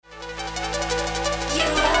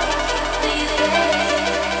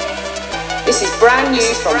This is brand new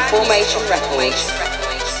from Formation Records.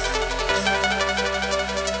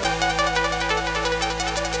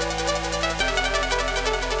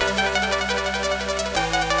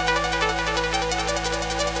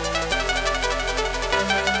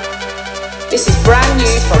 This is brand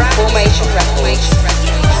new from Formation Records.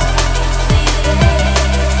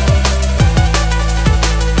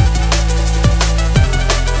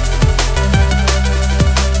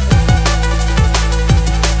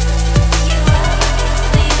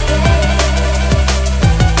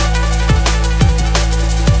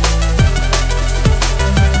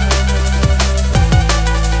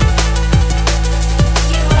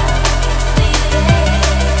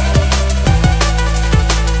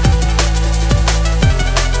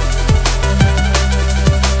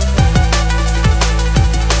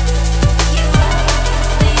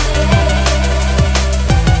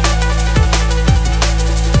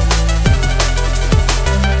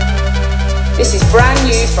 This is brand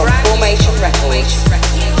new from Formation Records.